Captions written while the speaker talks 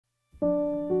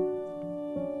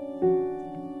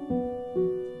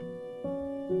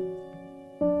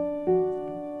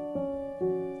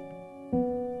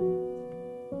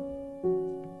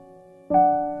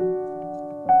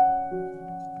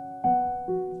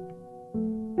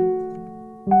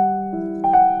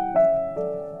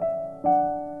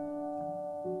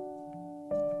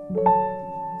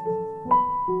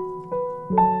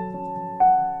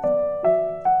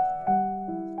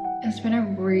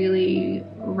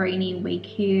rainy week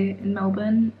here in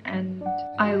Melbourne, and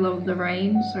I love the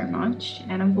rain so much.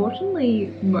 And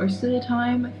unfortunately, most of the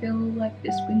time I feel like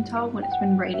this winter when it's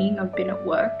been raining, I've been at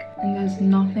work, and there's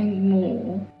nothing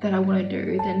more that I want to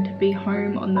do than to be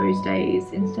home on those days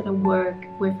instead of work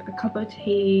with a cup of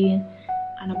tea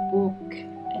and a book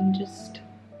and just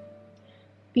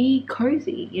be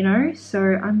cozy, you know? So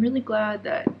I'm really glad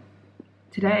that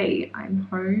today I'm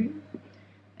home.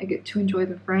 I get to enjoy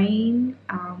the rain.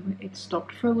 It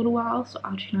stopped for a little while, so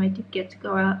Archie and I did get to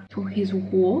go out for his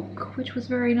walk, which was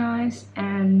very nice,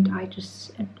 and I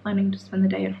just am planning to spend the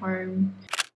day at home.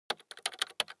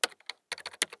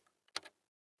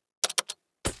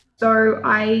 So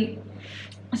I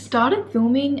started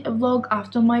filming a vlog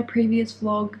after my previous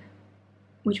vlog,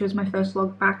 which was my first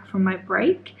vlog back from my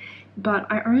break,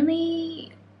 but I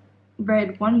only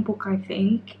read one book, I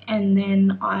think, and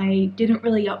then I didn't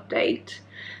really update.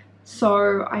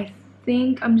 So I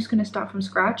think I'm just going to start from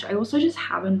scratch. I also just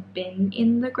haven't been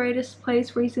in the greatest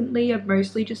place recently. I've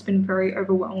mostly just been very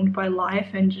overwhelmed by life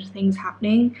and just things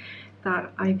happening,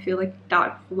 that I feel like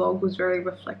that vlog was very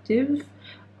reflective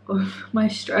of my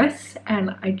stress,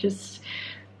 and I just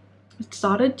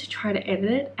started to try to edit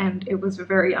it and it was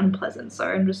very unpleasant. So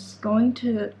I'm just going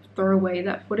to throw away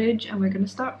that footage and we're going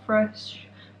to start fresh.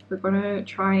 We're going to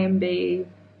try and be,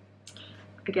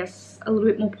 I guess, a little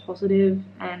bit more positive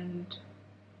and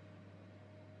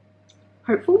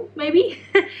hopeful maybe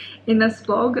in this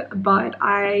vlog. But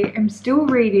I am still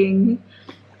reading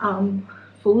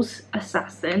Full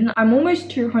Assassin. I'm almost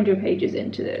 200 pages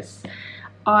into this.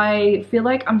 I feel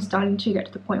like I'm starting to get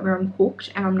to the point where I'm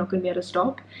hooked and I'm not going to be able to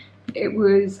stop. It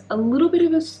was a little bit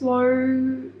of a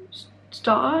slow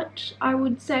start, I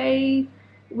would say,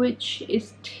 which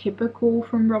is typical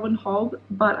from Robin Hobb,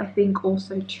 but I think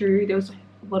also too there was a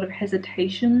lot of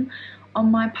hesitation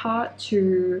on my part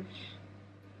to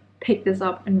pick this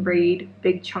up and read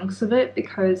big chunks of it,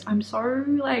 because I'm so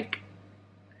like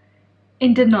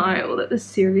in denial that the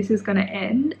series is going to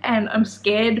end, and I'm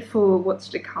scared for what's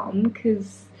to come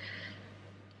because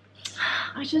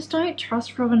I just don't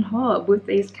trust Robin Hobb with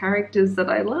these characters that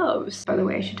I love. By the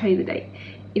way, I should tell you the date.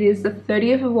 It is the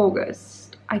 30th of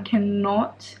August. I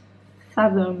cannot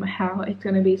fathom how it's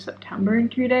going to be September in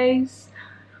 2 days.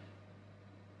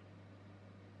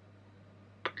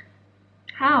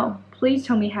 How? Please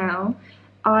tell me how.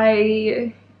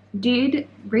 I did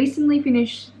recently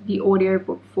finish the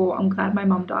audiobook for I'm Glad My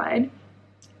Mum Died,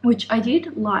 which I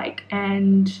did like,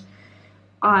 and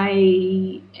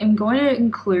I am going to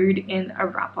include in a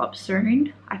wrap-up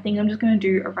soon. I think I'm just going to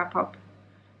do a wrap-up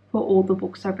for all the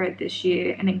books I've read this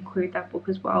year and include that book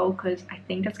as well, because I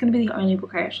think that's going to be the only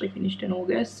book I actually finished in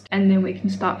August, and then we can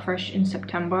start fresh in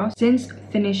September. Since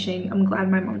finishing I'm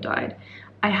Glad My Mum Died,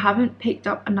 I haven't picked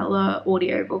up another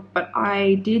audiobook, but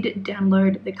I did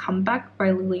download The Comeback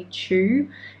by Lily Chu,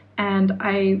 and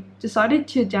I decided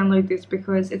to download this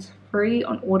because it's free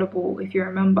on Audible, if you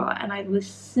remember, and I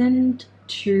listened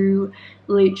to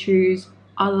Lily Chu's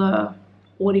other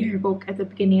audiobook at the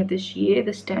beginning of this year,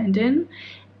 The Stand-In,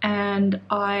 and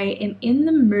I am in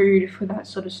the mood for that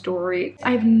sort of story. I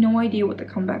have no idea what The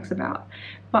Comeback's about,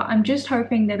 but I'm just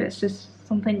hoping that it's just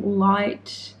something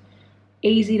light,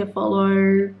 easy to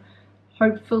follow,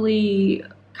 hopefully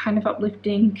kind of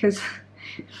uplifting, because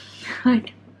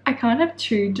like I can't have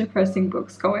two depressing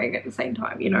books going at the same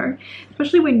time, you know,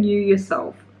 especially when you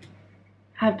yourself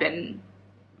have been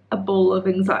a ball of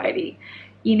anxiety.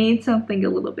 You need something a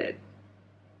little bit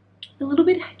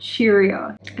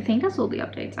cheerier. I think that's all the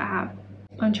updates I have.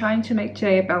 I'm trying to make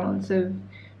today a balance of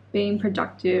being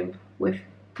productive with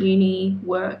uni,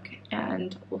 work,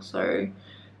 and also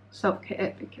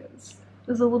self-care, because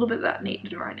there's a little bit of that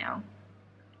needed right now,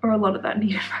 or a lot of that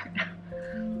needed right now.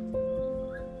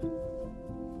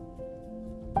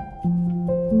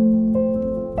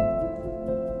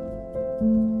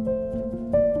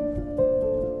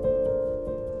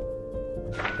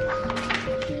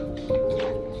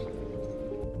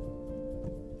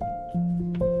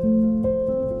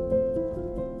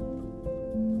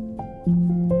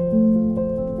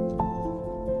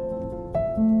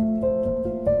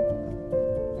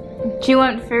 Do you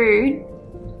want food?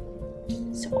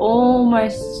 It's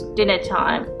almost dinner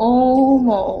time.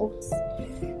 Almost.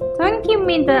 Don't give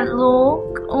me that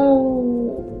look.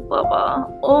 Oh,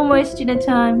 Baba. Almost dinner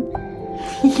time.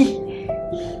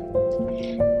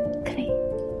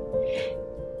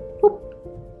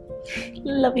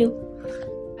 Love you.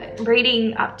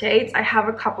 Reading updates, I have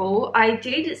a couple. I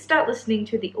did start listening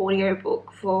to the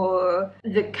audiobook for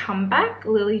The Comeback,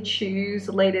 Lily Chu's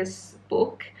latest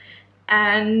book.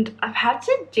 and I've had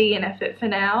to DNF it for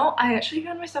now. I actually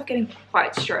found myself getting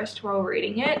quite stressed while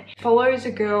reading it. It follows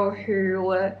a girl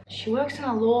who, she works in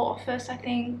a law office, I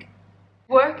think.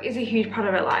 Work is a huge part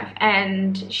of her life,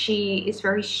 and she is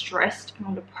very stressed and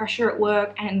under pressure at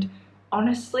work, and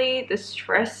honestly the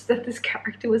stress that this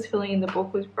character was feeling in the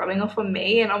book was rubbing off on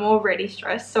me, and I'm already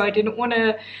stressed, so I didn't want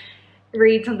to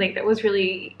read something that was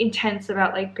really intense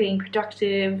about like being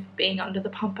productive, being under the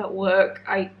pump at work.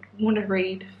 I want to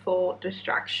read for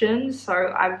distractions,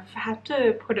 so I've had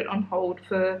to put it on hold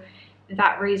for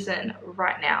that reason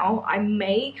right now. I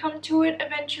may come to it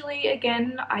eventually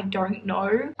again, I don't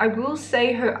know. I will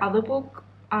say her other book,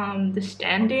 The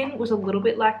Stand-In, was a little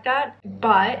bit like that,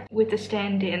 but with The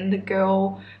Stand-In the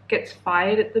girl gets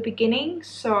fired at the beginning,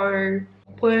 so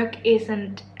work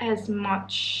isn't as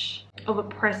much of a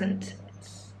presence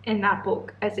in that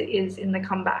book as it is in The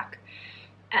Comeback.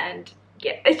 And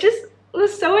yeah, it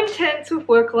was so intense with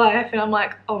work life, and I'm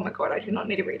like, oh my god, I do not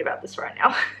need to read about this right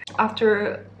now.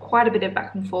 After quite a bit of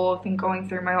back and forth and going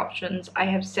through my options, I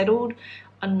have settled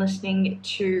on listening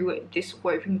to This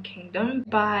Woven Kingdom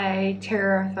by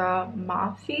Tahereh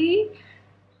Mafi.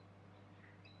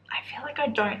 I feel like I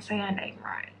don't say her name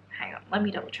right. Hang on, let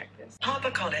me double check this.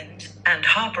 HarperCollins and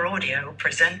Harper Audio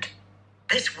present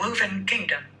This Woven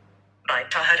Kingdom by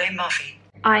Tahereh Mafi.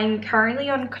 I'm currently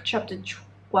on chapter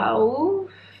 12.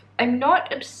 I'm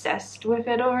not obsessed with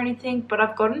it or anything, but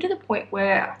I've gotten to the point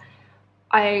where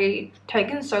I've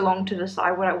taken so long to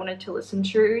decide what I wanted to listen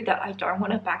to that I don't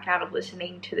want to back out of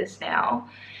listening to this now.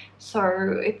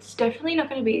 So it's definitely not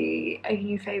going to be a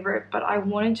new favorite, but I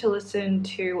wanted to listen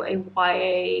to a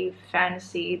YA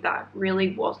fantasy that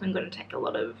really wasn't going to take a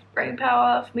lot of brain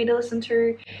power for me to listen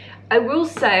to. I will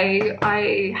say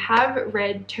I have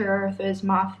read Tahereh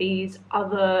Mafi's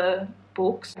other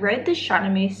books. Read the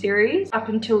Shannon series up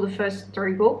until the first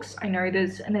 3 books. I know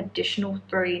there's an additional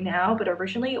 3 now, but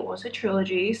originally it was a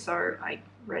trilogy, so I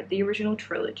read the original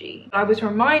trilogy. I was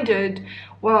reminded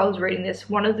while I was reading this,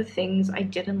 one of the things I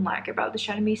didn't like about the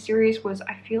Shannon series was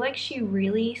I feel like she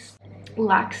really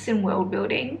lacks in world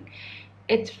building.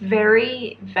 It's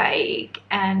very vague,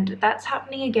 and that's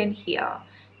happening again here.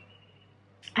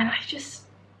 And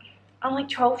I'm like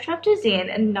 12 chapters in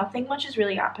and nothing much has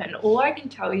really happened. All I can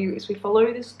tell you is we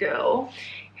follow this girl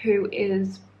who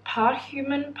is part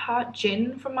human, part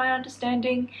jinn from my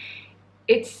understanding.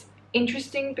 It's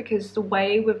interesting because the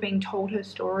way we're being told her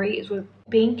story is we're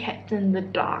being kept in the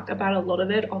dark about a lot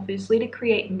of it, obviously to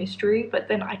create mystery, but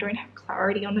then I don't have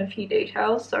clarity on a few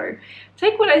details, so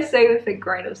take what I say with a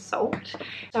grain of salt.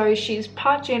 So she's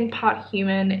part jinn, part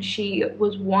human. She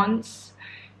was once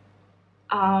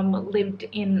lived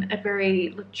in a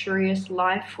very luxurious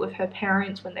life with her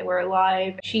parents when they were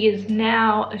alive. She is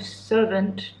now a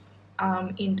servant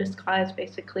in disguise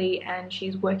basically, and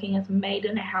she's working as a maid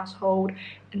in a household,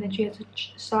 and then she has a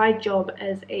side job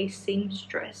as a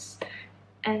seamstress.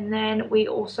 And then we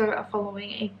also are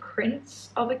following a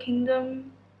prince of a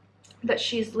kingdom that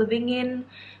she's living in.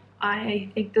 I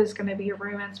think there's going to be a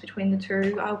romance between the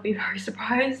two. I'll be very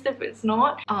surprised if it's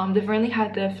not. They've only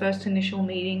had their first initial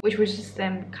meeting, which was just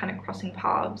them kind of crossing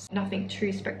paths. Nothing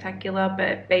too spectacular,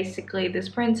 but basically this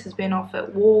prince has been off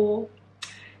at war.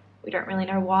 We don't really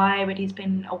know why, but he's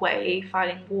been away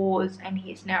fighting wars, and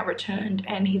he's now returned,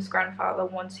 and his grandfather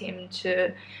wants him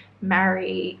to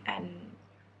marry and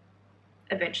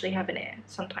eventually have an heir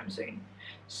sometime soon.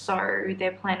 So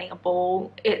they're planning a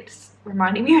ball. It's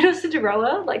reminding me of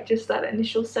Cinderella, like just that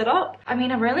initial setup. I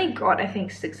mean, I've only got I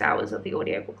think 6 hours of the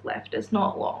audiobook left. It's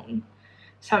not long,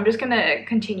 so I'm just gonna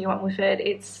continue on with it.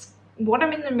 It's what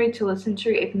I'm in the mood to listen to,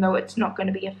 even though it's not going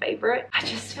to be a favorite. I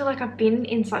just feel like I've been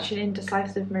in such an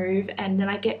indecisive move, and then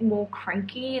I get more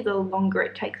cranky the longer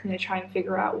it takes me to try and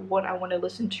figure out what I want to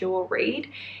listen to or read,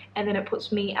 and then it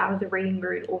puts me out of the reading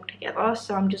mood altogether.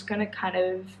 So I'm just going to kind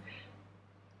of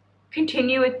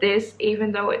continue with this,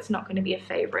 even though it's not going to be a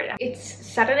favorite. It's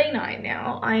Saturday night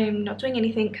now. I'm not doing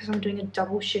anything because I'm doing a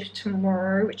double shift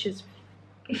tomorrow, which is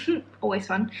always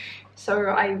fun. So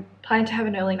I plan to have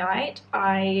an early night.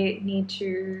 I need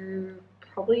to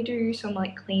probably do some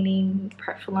like cleaning,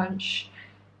 prep for lunch,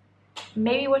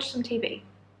 maybe watch some TV.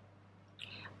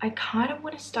 I kind of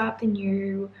want to start the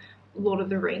new Lord of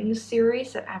the Rings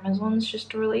series that Amazon's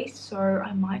just released, so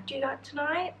I might do that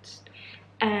tonight.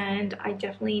 And I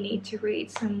definitely need to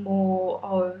read some more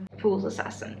of Fool's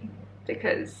Assassin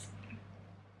because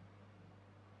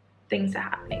things are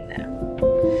happening there.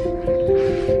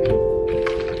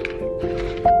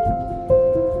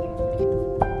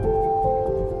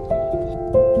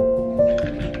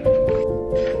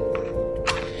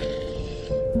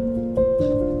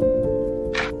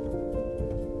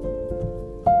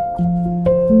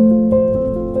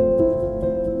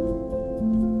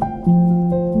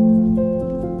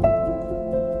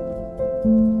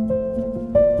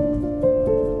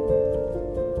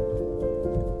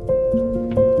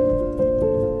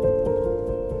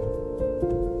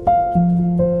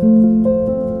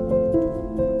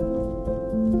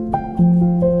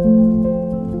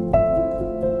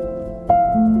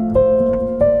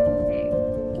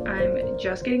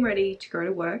 just getting ready to go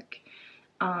to work.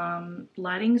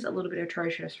 Lighting's a little bit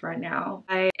atrocious right now.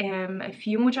 I am a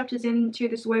few more chapters into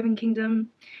this Woven Kingdom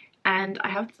and I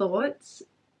have thoughts.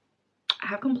 I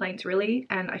have complaints really,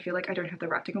 and I feel like I don't have the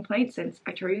right to complain since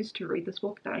I chose to read this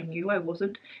book that I knew I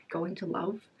wasn't going to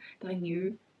love, that I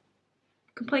knew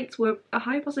complaints were a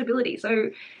high possibility. So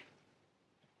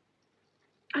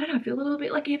I don't know, I feel a little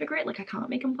bit like a hypocrite, like I can't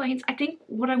make complaints. I think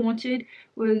what I wanted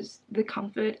was the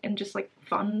comfort and just like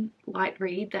fun, light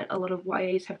read that a lot of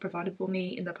YAs have provided for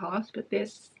me in the past, but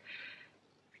this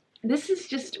is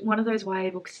just one of those YA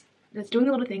books that's doing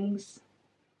a lot of things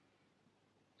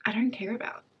I don't care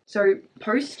about. So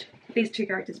post these two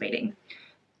characters meeting,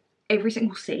 every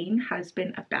single scene has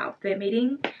been about their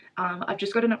meeting. I've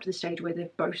just gotten up to the stage where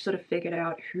they've both sort of figured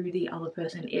out who the other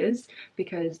person is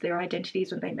because their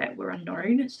identities when they met were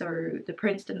unknown. So the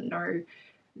prince didn't know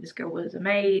this girl was a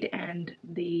maid and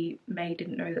the maid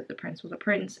didn't know that the prince was a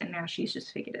prince, and now she's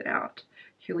just figured it out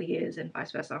who he is and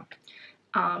vice versa.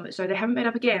 So they haven't met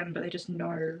up again, but they just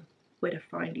know where to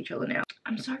find each other now.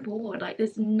 I'm so bored, like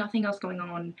there's nothing else going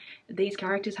on. These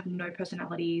characters have no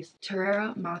personalities.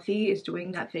 Tahereh, Mafi, is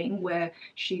doing that thing where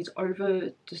she's over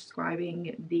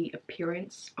describing the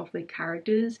appearance of the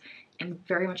characters and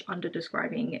very much under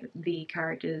describing the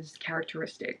characters'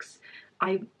 characteristics.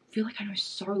 I feel like I know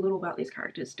so little about these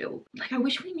characters still. Like I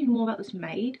wish we knew more about this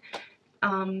maid.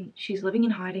 She's living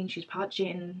in hiding, she's part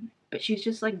Jinn, but she's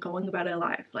just like going about her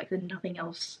life like there's nothing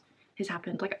else has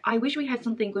happened. Like I wish we had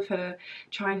something with her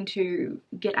trying to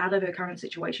get out of her current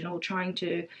situation or trying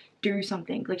to do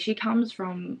something. Like she comes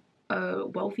from a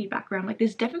wealthy background. Like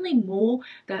there's definitely more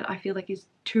that I feel like is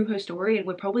to her story, and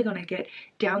we're probably going to get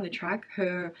down the track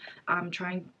her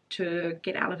trying to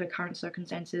get out of her current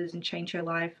circumstances and change her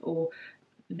life, or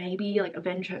maybe like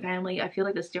avenge her family. I feel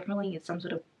like there's definitely some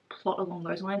sort of plot along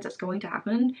those lines that's going to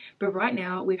happen, but right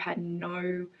now we've had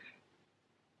no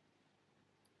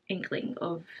inkling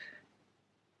of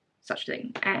such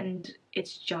thing, and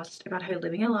it's just about her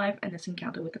living her life and this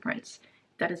encounter with the prince.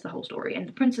 That is the whole story. And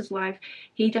the prince's life,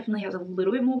 he definitely has a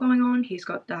little bit more going on. He's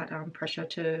got that pressure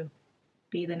to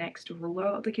be the next ruler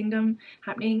of the kingdom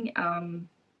happening,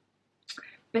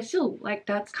 but still, like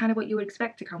that's kind of what you would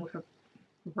expect to come with a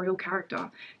royal character.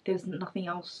 There's nothing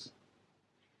else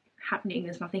happening,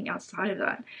 there's nothing outside of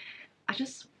that. I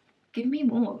just give me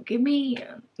more, give me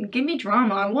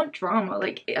drama. I want drama.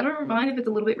 Like I don't mind if it's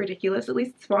a little bit ridiculous, at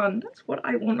least it's fun. That's what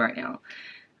I want right now.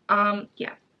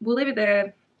 Yeah, we'll leave it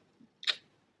there.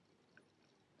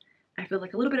 I feel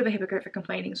like a little bit of a hypocrite for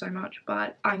complaining so much,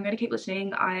 but I'm gonna keep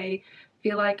listening. I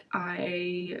feel like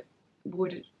I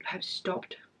would have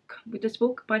stopped with this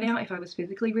book by now if I was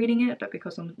physically reading it, but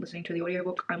because I'm listening to the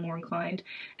audiobook I'm more inclined.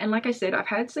 And like I said, I've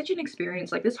had such an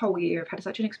experience, like this whole year I've had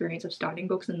such an experience of starting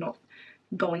books and not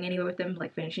going anywhere with them,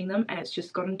 like finishing them, and it's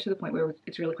just gotten to the point where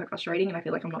it's really quite frustrating and I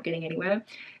feel like I'm not getting anywhere,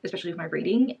 especially with my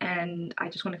reading, and I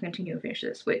just want to continue and finish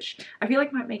this, which I feel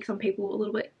like might make some people a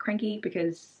little bit cranky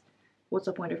because what's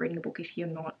the point of reading a book if you're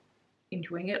not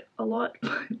enjoying it a lot?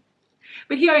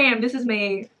 But here I am, this is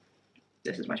me,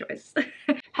 this is my choice.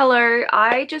 Hello,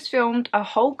 I just filmed a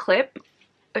whole clip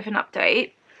with an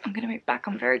update. I'm gonna move back,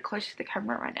 I'm very close to the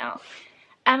camera right now.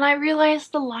 And I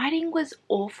realized the lighting was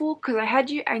awful because I had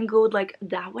you angled like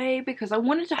that way because I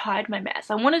wanted to hide my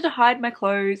mess. I wanted to hide my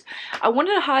clothes. I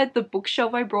wanted to hide the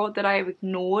bookshelf I brought that I've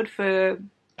ignored for,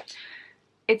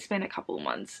 it's been a couple of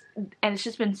months and it's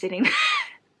just been sitting.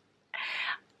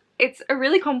 It's a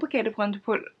really complicated one to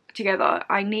put together.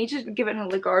 I need to give it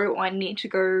another go, or I need to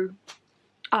go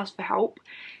ask for help.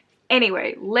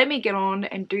 Anyway, let me get on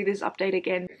and do this update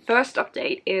again. First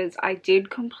update is I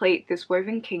did complete this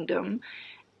Woven Kingdom,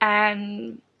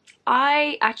 and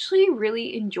I actually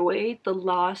really enjoyed the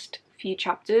last few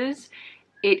chapters.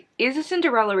 It is a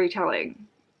Cinderella retelling.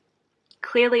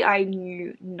 Clearly I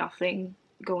knew nothing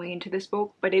going into this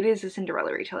book, but it is a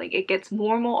Cinderella retelling. It gets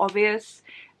more and more obvious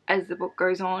as the book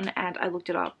goes on, and I looked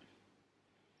it up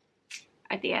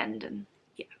at the end, and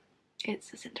yeah,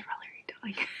 it's a Cinderella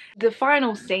retelling. The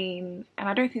final scene, and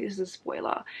I don't think this is a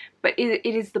spoiler, but it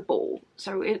is the ball.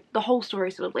 So the whole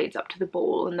story sort of leads up to the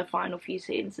ball, and the final few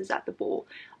scenes is at the ball.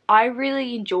 I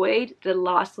really enjoyed the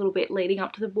last little bit leading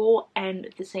up to the ball and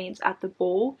the scenes at the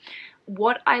ball.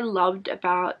 What I loved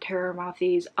about Tahereh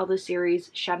Mafi's other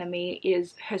series, Shannon,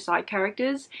 is her side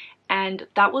characters, and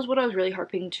that was what I was really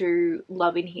hoping to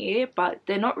love in here, but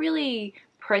they're not really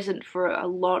present for a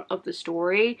lot of the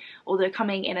story, or they're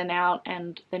coming in and out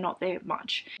and they're not there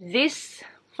much. This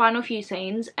final few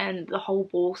scenes and the whole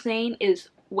ball scene is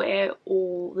where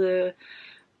all the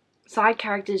side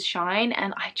characters shine,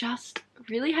 and I just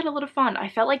really had a lot of fun. I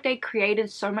felt like they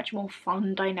created so much more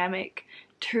fun dynamic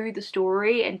to the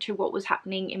story and to what was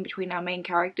happening in between our main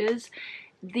characters.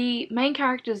 The main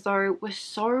characters though were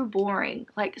so boring,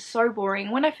 like so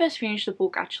boring. When I first finished the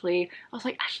book, actually, I was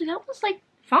like, actually that was like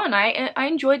fun. I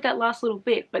enjoyed that last little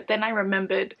bit, but then I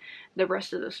remembered the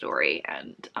rest of the story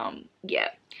and yeah.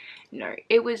 No,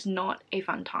 it was not a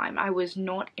fun time. I was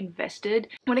not invested.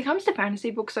 When it comes to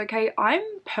fantasy books, okay, I'm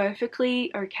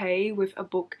perfectly okay with a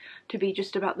book to be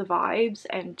just about the vibes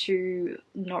and to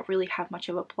not really have much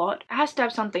of a plot. It has to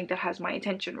have something that has my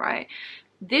attention, right?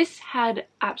 This had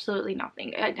absolutely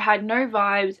nothing. It had no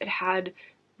vibes. It had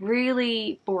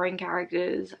really boring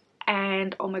characters.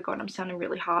 And oh my god, I'm sounding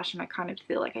really harsh and I kind of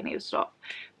feel like I need to stop.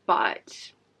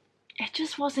 But it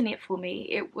just wasn't it for me.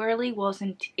 It really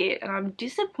wasn't it, and I'm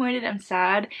disappointed and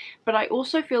sad, but I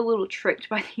also feel a little tricked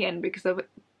by the end because of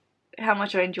how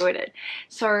much I enjoyed it.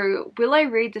 So will I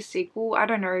read the sequel? I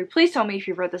don't know. Please tell me if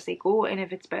you've read the sequel and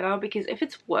if it's better, because if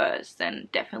it's worse then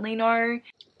definitely no.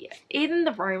 Yeah, even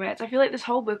the romance, I feel like this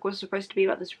whole book was supposed to be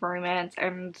about this romance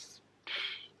and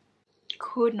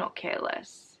could not care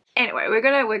less. Anyway,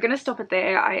 we're gonna stop it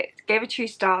there. I gave it 2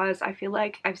 stars. I feel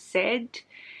like I've said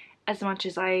as much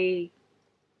as I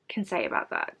can say about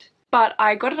that. But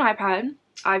I got an iPad.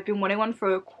 I've been wanting one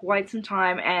for quite some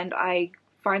time and I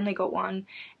finally got one,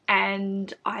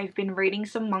 and I've been reading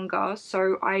some manga.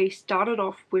 So I started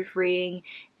off with reading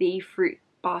the Fruit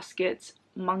Baskets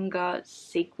manga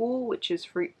sequel, which is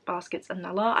Fruit Baskets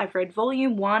Anella. I've read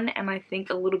volume 1 and I think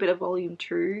a little bit of volume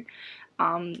 2.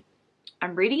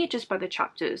 I'm reading it just by the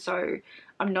chapters, so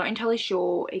I'm not entirely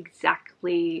sure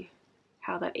exactly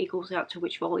how that equals out to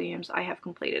which volumes I have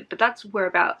completed, but that's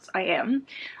whereabouts I am.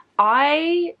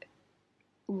 I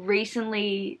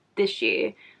recently, this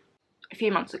year, a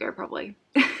few months ago probably,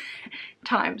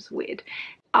 time's weird,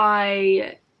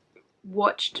 I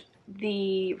watched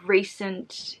the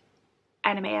recent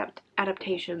anime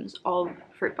adaptations of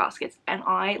Fruit Baskets and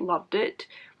I loved it,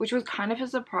 which was kind of a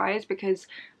surprise because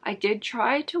I did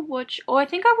try to watch, or I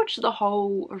think I watched the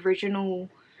whole original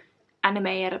anime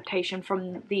adaptation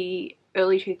from the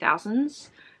early 2000s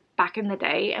back in the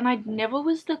day, and I never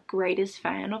was the greatest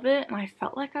fan of it, and I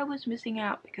felt like I was missing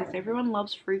out because everyone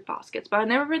loves Fruit Baskets. But I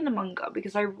never read the manga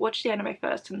because I watched the anime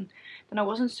first and then I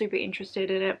wasn't super interested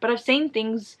in it. But I've seen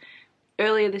things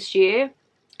earlier this year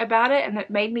about it and it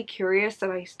made me curious,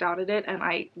 that I started it and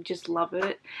I just love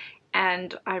it,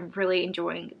 and I'm really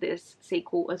enjoying this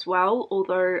sequel as well,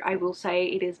 although I will say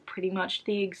it is pretty much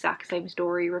the exact same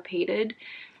story repeated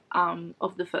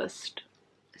of the first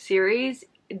series.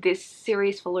 This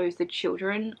series follows the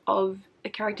children of the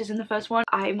characters in the first one.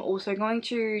 I'm also going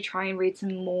to try and read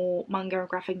some more manga and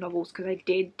graphic novels because I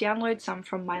did download some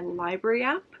from my library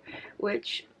app,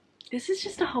 which this is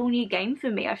just a whole new game for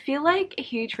me. I feel like a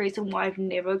huge reason why I've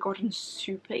never gotten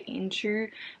super into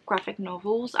graphic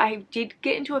novels. I did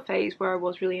get into a phase where I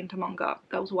was really into manga.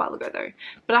 That was a while ago though,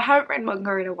 but I haven't read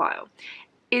manga in a while.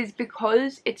 Is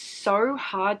because it's so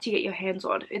hard to get your hands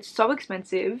on. It's so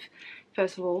expensive,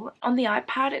 first of all. On the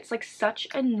iPad, it's like such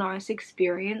a nice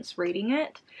experience reading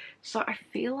it. So I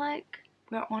feel like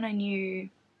we're on a new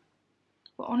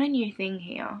thing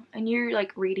here. A new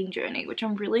like reading journey, which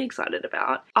I'm really excited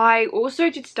about. I also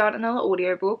did start another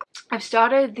audiobook. I've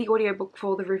started the audiobook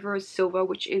for The River of Silver,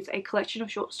 which is a collection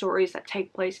of short stories that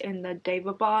take place in the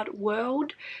Daevabad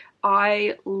world.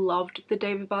 I loved the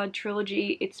Daevabad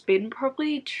trilogy. It's been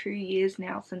probably 2 years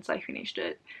now since I finished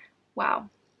it. Wow,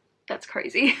 that's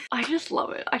crazy. I just love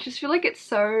it. I just feel like it's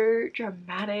so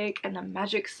dramatic and the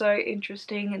magic's so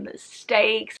interesting and the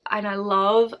stakes, and I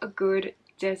love a good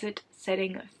desert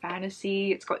setting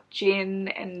fantasy. It's got gin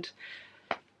and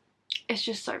it's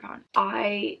just so fun.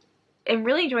 I am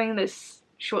really enjoying this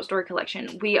short story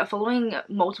collection. We are following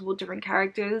multiple different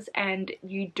characters and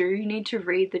you do need to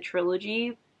read the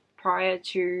trilogy prior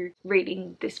to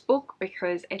reading this book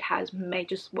because it has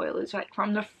major spoilers. Like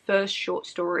from the first short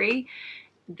story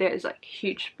there's like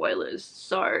huge spoilers,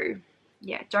 so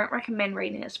yeah, don't recommend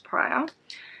reading this prior.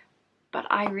 But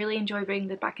I really enjoy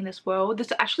being back in this world.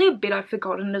 There's actually a bit I've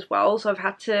forgotten as well, so I've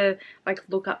had to like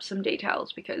look up some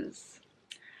details because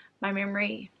my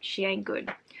memory, she ain't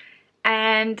good.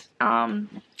 And I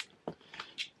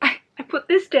put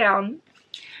this down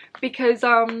because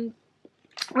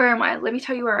where am I? Let me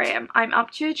tell you where I am. I'm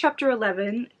up to chapter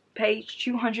 11, page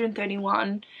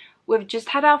 231. We've just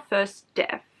had our first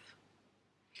death.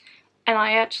 And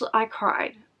I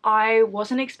cried. I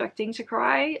wasn't expecting to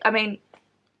cry. I mean,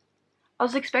 I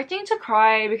was expecting to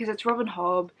cry because it's Robin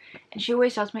Hobb and she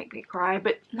always does make me cry,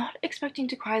 but not expecting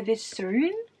to cry this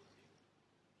soon.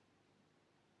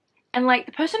 And like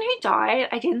the person who died,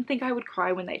 I didn't think I would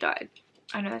cry when they died.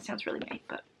 I know that sounds really mean,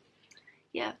 but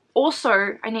yeah.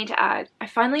 Also, I need to add, I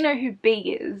finally know who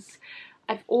B is.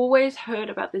 I've always heard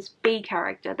about this B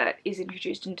character that is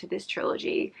introduced into this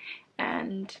trilogy,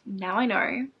 and now I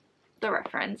know the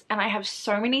reference, and I have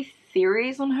so many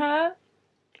theories on her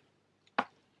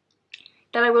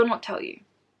that I will not tell you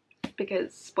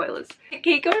because spoilers. I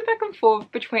keep going back and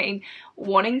forth between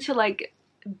wanting to like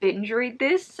binge read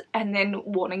this and then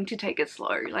wanting to take it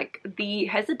slow. Like the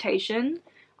hesitation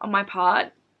on my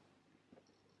part,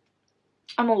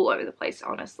 I'm all over the place,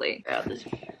 honestly.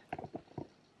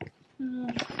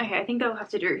 Okay, I think that'll have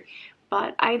to do.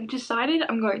 But I've decided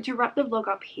I'm going to wrap the vlog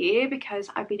up here because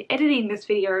I've been editing this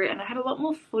video and I had a lot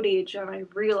more footage than I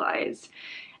realised.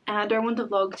 And I don't want the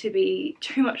vlog to be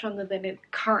too much longer than it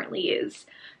currently is.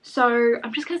 So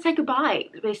I'm just going to say goodbye,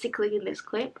 basically, in this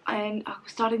clip. And I'll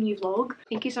start a new vlog.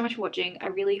 Thank you so much for watching. I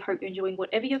really hope you're enjoying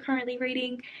whatever you're currently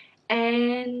reading.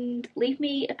 And leave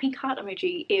me a pink heart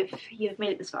emoji if you've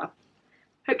made it this far.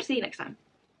 Hope to see you next time.